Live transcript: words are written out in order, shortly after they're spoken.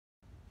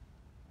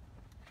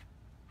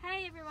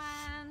Hi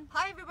everyone!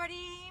 Hi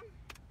everybody!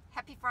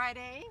 Happy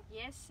Friday!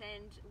 Yes,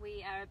 and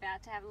we are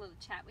about to have a little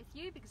chat with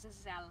you because this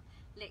is our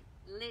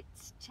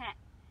Let's Chat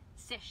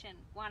session,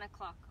 1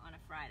 o'clock on a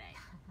Friday.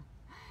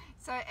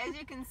 So as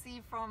you can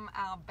see from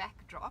our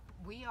backdrop,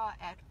 we are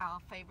at our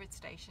favourite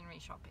stationery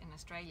shop in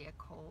Australia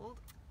called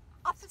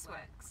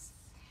Officeworks.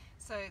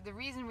 So the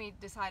reason we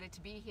decided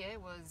to be here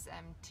was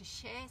to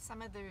share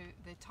some of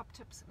the top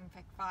tips, in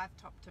fact 5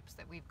 top tips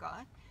that we've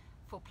got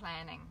for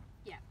planning.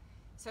 Yeah.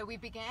 So we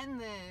began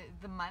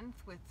the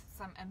month with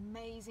some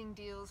amazing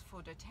deals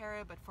for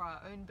doTERRA, but for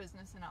our own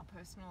business and our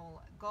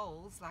personal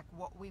goals, like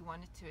what we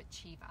wanted to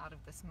achieve out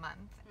of this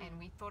month. And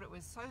we thought it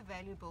was so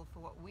valuable for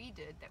what we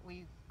did that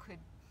we could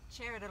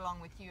share it along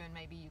with you, and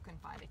maybe you can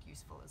find it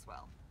useful as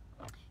well.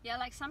 Yeah,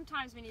 like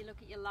sometimes when you look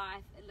at your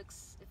life, it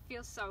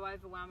feels so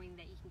overwhelming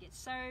that you can get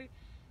so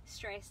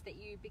stressed that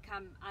you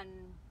become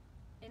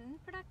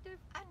unproductive.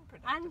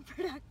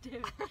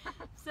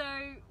 So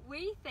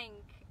we think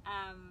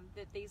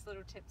that these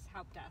little tips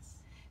helped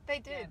us. They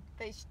did.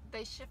 Yeah.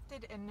 They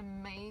shifted an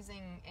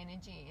amazing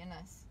energy in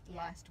us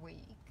last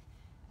week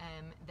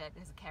that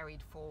has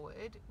carried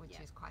forward, which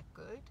is quite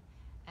good.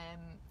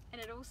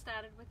 And it all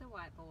started with a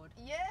whiteboard.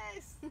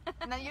 Yes.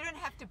 Now you don't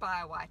have to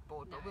buy a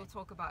whiteboard, but we'll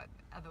talk about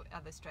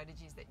other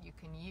strategies that you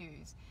can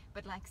use.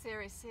 But like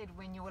Sarah said,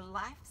 when your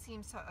life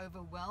seems so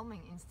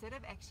overwhelming, instead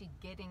of actually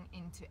getting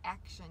into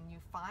action, you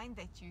find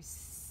that you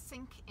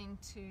sink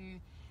into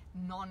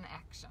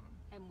non-action.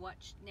 And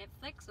watch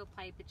Netflix or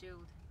play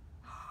Bejeweled.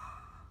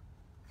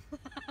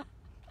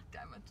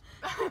 Damn it.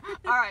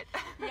 All right.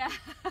 Yeah.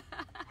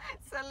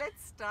 So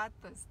let's start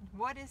this.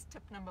 What is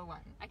tip number 1?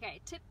 Okay,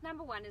 tip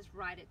number 1 is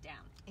write it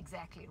down.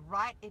 Exactly.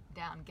 Write it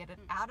down. Get it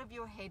out of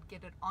your head.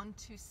 Get it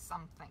onto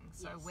something.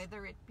 So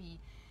whether it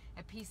be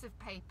a piece of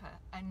paper,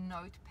 a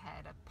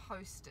notepad, a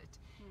post-it.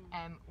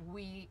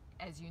 We,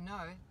 as you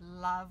know,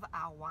 love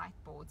our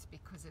whiteboards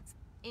because it's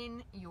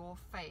in your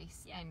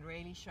face and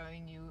really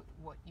showing you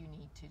what you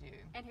need to do.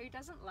 And who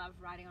doesn't love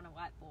writing on a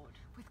whiteboard?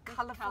 With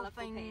colourful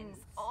things.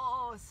 Pens.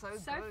 Oh, so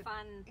good.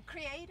 Fun.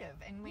 Creative.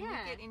 And when you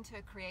get into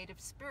a creative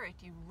spirit,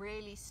 you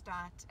really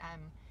start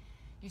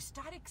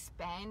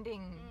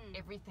expanding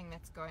everything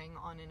that's going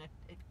on, and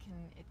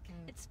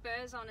it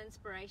spurs on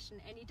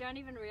inspiration, and you don't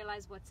even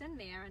realize what's in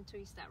there until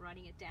you start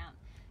writing it down.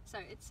 So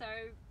it's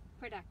so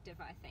productive,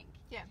 I think.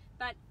 Yeah.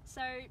 But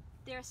so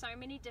there are so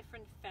many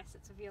different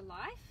facets of your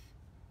life,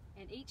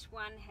 and each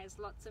one has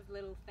lots of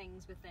little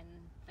things within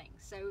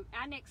things. So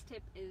our next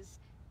tip is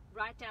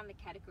write down the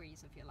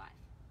categories of your life.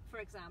 For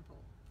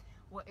example,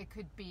 well, it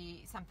could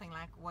be something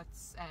like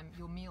what's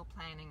your meal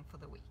planning for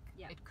the week.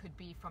 Yep. It could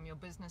be from your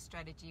business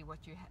strategy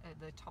what you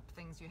the top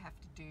things you have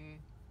to do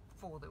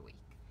for the week.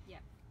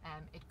 Yeah.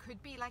 It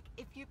could be like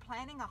if you're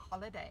planning a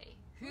holiday.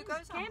 Who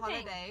goes camping. on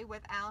holiday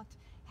without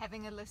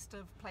having a list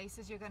of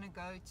places you're going to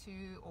go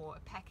to, or a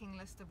packing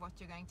list of what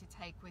you're going to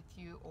take with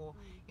you, or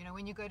you know,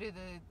 when you go to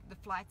the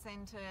flight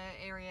center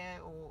area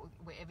or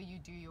wherever you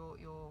do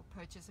your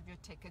purchase of your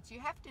tickets, you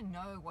have to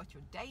know what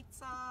your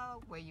dates are,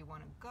 where you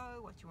want to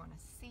go, what you want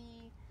to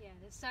see. Yeah,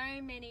 there's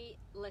so many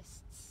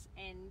lists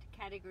and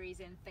categories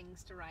and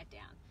things to write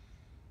down.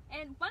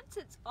 And once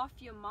it's off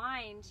your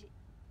mind,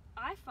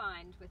 I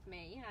find with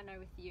me, and I know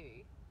with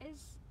you,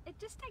 is it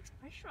just takes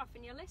pressure off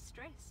and you're less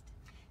stressed.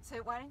 So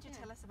why don't you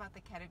tell us about the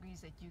categories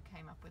that you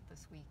came up with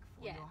this week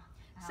for your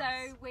house?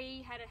 So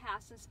we had a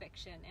house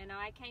inspection, and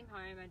I came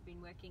home. I'd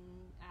been working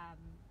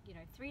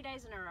 3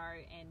 days in a row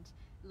and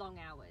long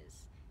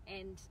hours,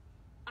 and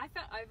I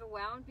felt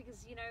overwhelmed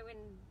because, you know, when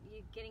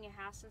you're getting a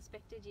house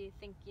inspected, you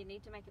think you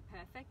need to make it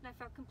perfect, and I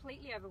felt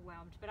completely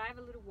overwhelmed. But I have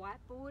a little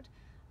whiteboard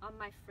on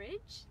my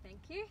fridge, thank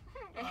you,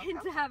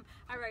 and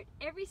I wrote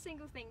every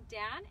single thing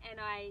down, and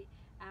I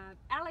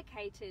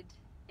allocated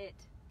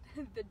it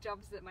the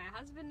jobs that my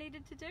husband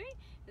needed to do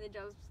and the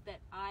jobs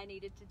that I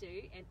needed to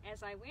do, and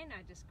as I went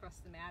I just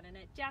crossed them out, and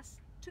it just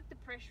took the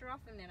pressure off,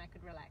 and then I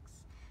could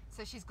relax.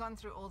 So she's gone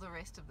through all the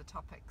rest of the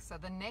topics. So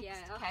the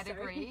next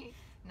category,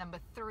 number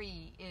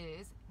 3,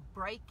 is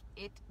break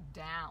it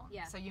down.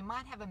 So you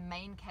might have a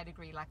main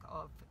category like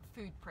of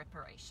food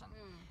preparation,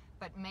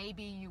 but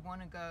maybe you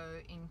want to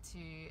go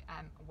into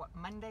what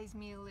Monday's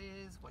meal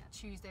is, what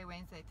Tuesday,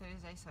 Wednesday,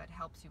 Thursday, so it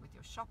helps you with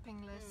your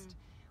shopping list.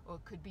 Or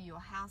it could be your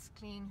house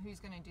clean, who's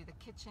going to do the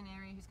kitchen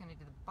area, who's going to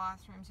do the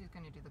bathrooms, who's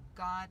going to do the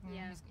garden,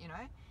 you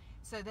know,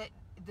 so that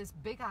this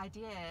big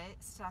idea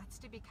starts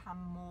to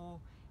become more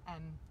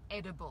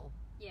edible.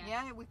 We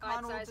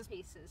can't all just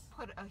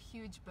put a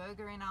huge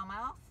burger in our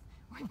mouth.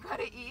 We've got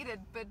to eat it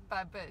bit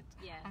by bit.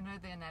 I know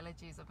the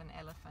analogy is of an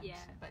elephant,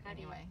 but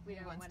anyway,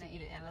 who wants to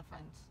eat an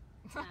elephant?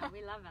 No,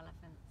 we love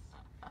elephants.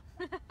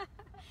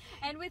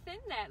 And within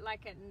that,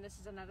 like, and this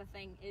is another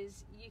thing,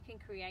 is you can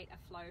create a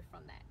flow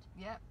from that.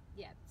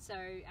 So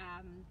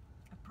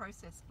a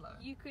process flow.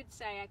 You could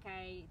say,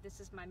 okay, this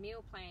is my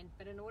meal plan,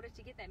 but in order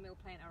to get that meal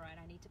plan, all right,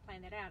 I need to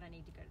plan that out. I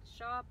need to go to the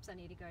shops, I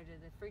need to go to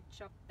the fruit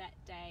shop that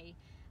day.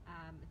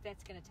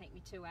 That's going to take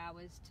me 2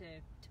 hours to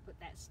put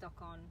that stock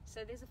on.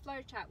 So there's a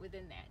flow chart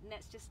within that, and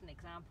that's just an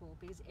example,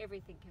 because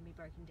everything can be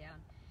broken down.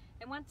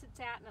 And once it's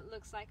out and it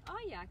looks like, oh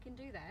yeah, I can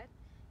do that,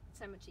 it's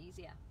so much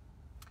easier.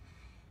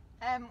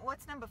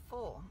 What's number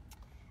 4?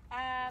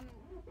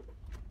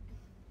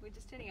 We're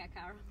just turning our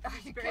car on.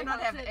 You cannot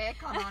have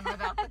aircon on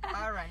without the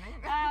car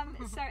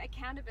running. So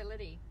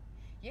accountability.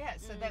 Yeah,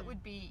 so that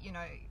would be, you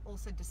know,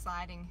 also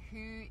deciding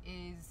who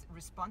is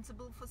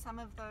responsible for some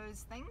of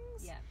those things.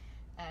 Yeah.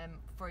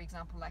 For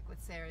example, like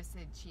what Sarah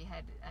said, she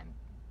had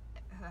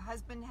her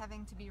husband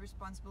having to be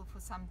responsible for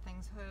some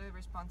things, her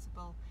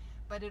responsible,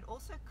 but it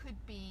also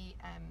could be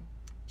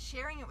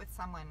sharing it with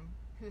someone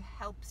who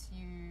helps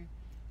you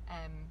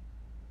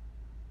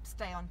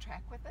stay on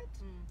track with it.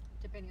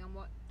 Depending on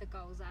what the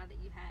goals are that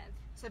you have.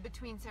 So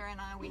between Sarah and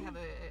I, we have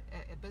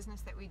a business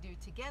that we do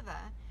together,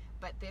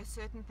 but there's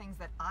certain things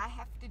that I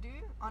have to do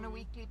on a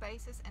weekly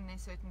basis, and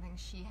there's certain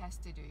things she has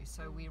to do.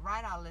 So we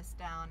write our list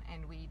down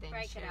and we then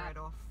share it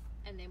off.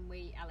 And then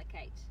we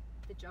allocate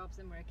the jobs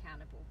and we're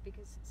accountable,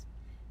 because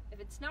if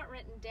it's not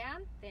written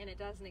down, then it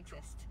doesn't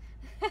exist.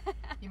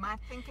 You might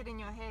think it in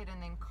your head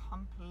and then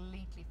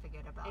completely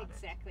forget about it.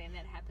 Exactly, and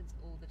that happens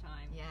all the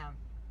time. Yeah.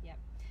 Yep.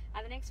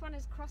 The next one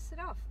is cross it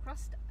off.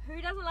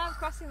 Who doesn't love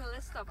crossing the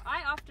list off?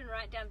 I often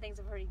write down things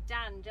I've already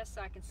done just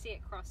so I can see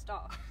it crossed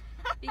off,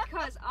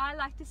 because I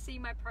like to see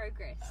my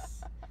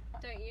progress.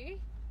 Don't you?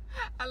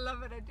 I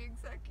love it. I do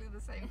exactly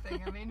the same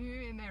thing. I mean,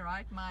 who in their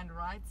right mind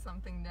writes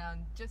something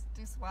down just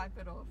to swipe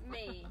it off?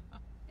 Me.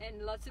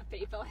 And lots of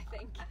people, I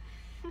think.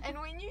 And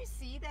when you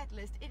see that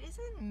list, it is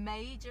a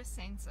major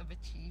sense of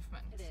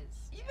achievement. It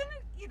is. Even,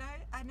 you know,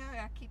 I know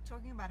I keep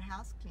talking about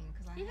house clean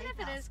because I hate house Even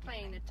if it is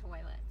cleaning the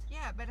toilet.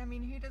 Yeah, but I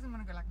mean, who doesn't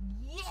want to go like,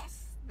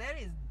 yes, that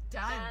is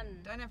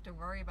done. Don't have to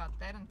worry about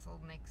that until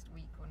next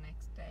week or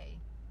next day.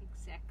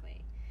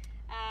 Exactly.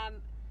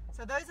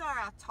 So those are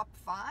our top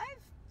 5.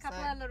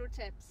 Couple of little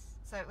tips.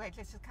 So wait,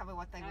 let's just cover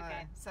what they were.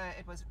 So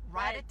it was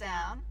write it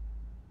down,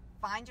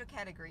 find your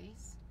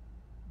categories,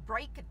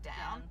 break it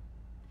down.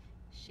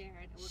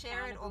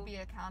 Share it or be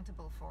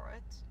accountable for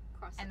it.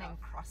 Then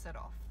cross it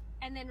off.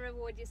 And then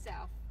reward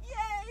yourself.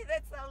 Yay!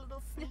 That's our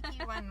little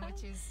sneaky one,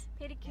 which is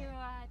pedicure,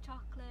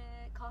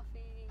 chocolate,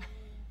 coffee.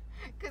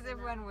 Because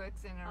everyone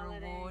works in a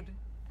reward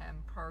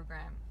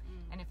program.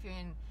 And if you're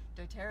in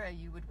doTERRA,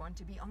 you would want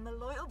to be on the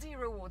loyalty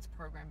rewards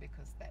program,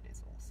 because that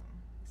is awesome.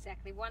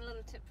 Exactly. One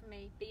little tip from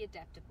me: be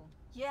adaptable.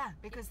 Yeah,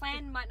 because your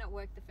plan might not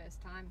work the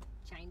first time.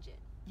 Change it.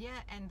 Yeah,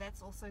 and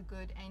that's also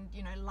good. And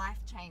you know, life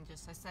changes.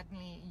 So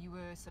suddenly you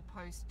were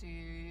supposed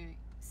to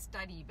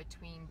study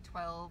between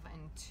 12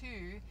 and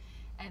 2,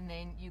 and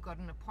then you got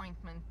an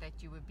appointment that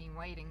you were been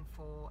waiting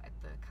for at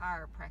the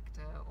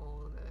chiropractor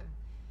or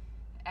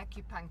the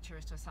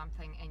acupuncturist or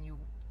something, and you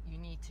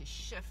need to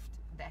shift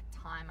that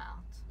time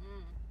out.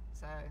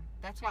 So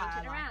that's why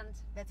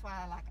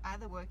I like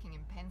either working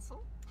in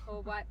pencil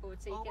or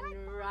whiteboard, so you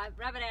can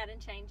rub it out and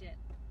change it.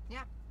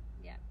 Yeah.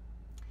 Yeah.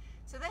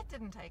 So that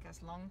didn't take us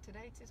long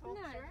today to talk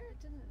through. No, it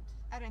didn't.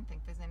 I don't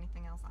think there's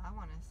anything else I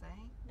want to say.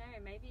 No,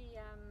 maybe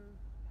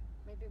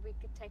we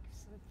could take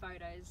some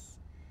photos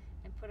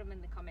and put them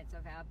in the comments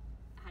of our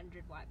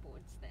 100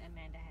 whiteboards that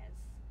Amanda has.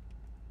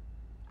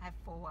 I have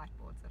 4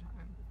 whiteboards at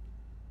home.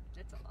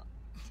 That's a lot.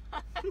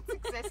 It's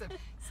excessive.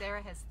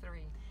 Sarah has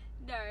 3.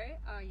 No.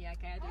 Oh yeah,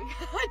 okay,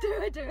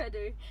 I do. I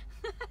do.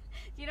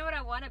 You know what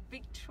I want? A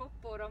big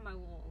chalkboard on my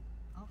wall.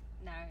 Oh.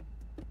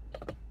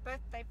 No.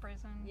 Birthday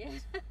present. Yeah.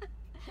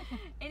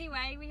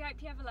 Anyway, we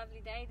hope you have a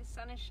lovely day. The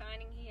sun is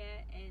shining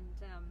here,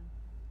 and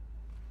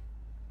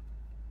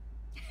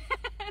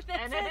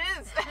and it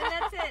is. And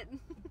that's it.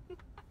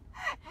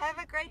 Have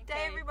a great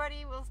day,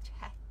 everybody. We'll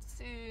chat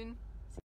soon.